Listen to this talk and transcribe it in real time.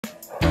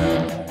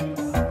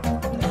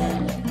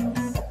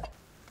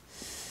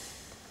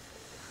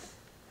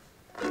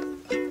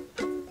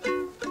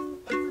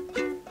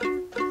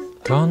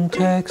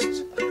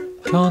Context,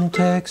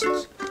 context,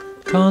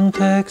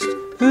 context,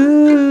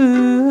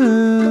 ooh,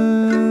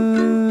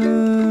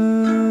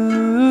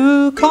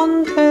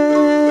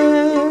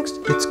 context.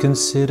 It's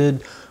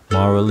considered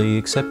morally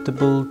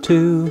acceptable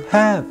to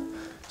have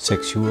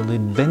sexual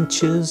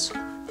adventures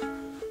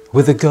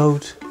with a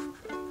goat.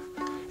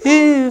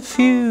 If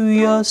you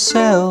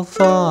yourself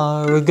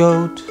are a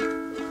goat,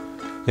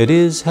 it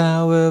is,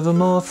 however,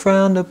 more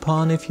frowned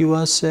upon if you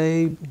are,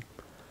 say,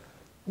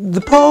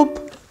 the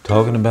Pope.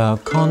 Talking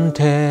about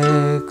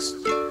context,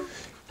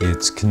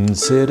 it's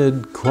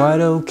considered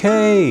quite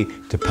okay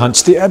to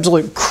punch the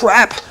absolute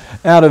crap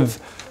out of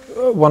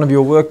one of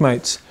your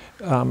workmates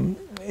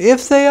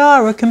if they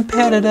are a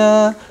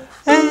competitor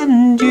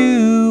and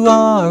you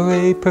are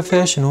a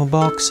professional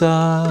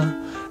boxer.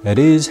 It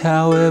is,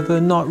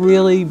 however, not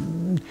really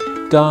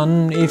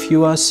done if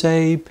you are,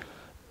 say,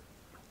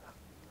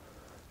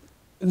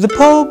 the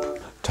Pope.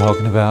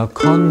 Talking about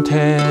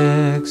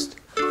context,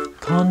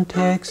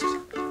 context,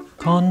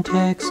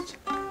 context,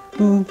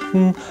 ooh,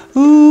 ooh,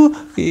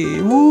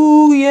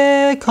 ooh,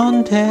 yeah,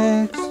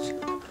 context,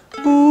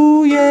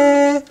 ooh,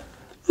 yeah,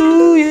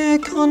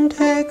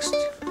 context.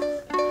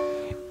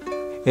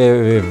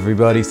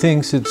 Everybody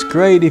thinks it's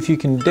great if you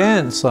can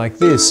dance like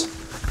this.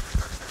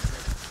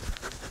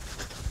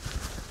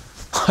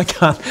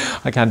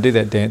 I can't do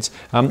that dance.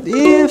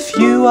 If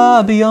you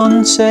are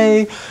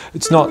Beyonce,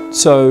 it's not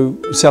so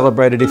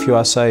celebrated if you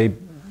are, say,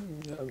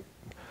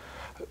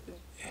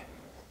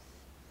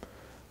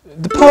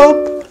 the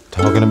Pope.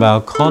 Talking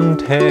about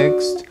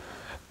context.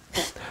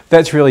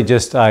 That's really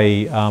just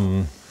it's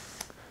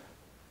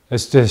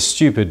a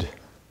stupid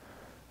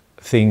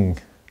thing,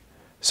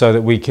 so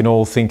that we can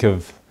all think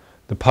of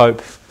the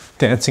Pope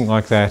dancing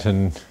like that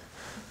and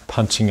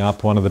punching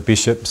up one of the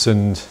bishops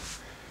and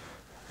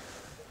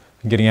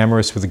getting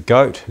amorous with a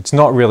goat. It's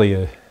not really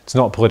it's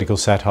not political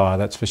satire,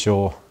 that's for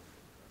sure.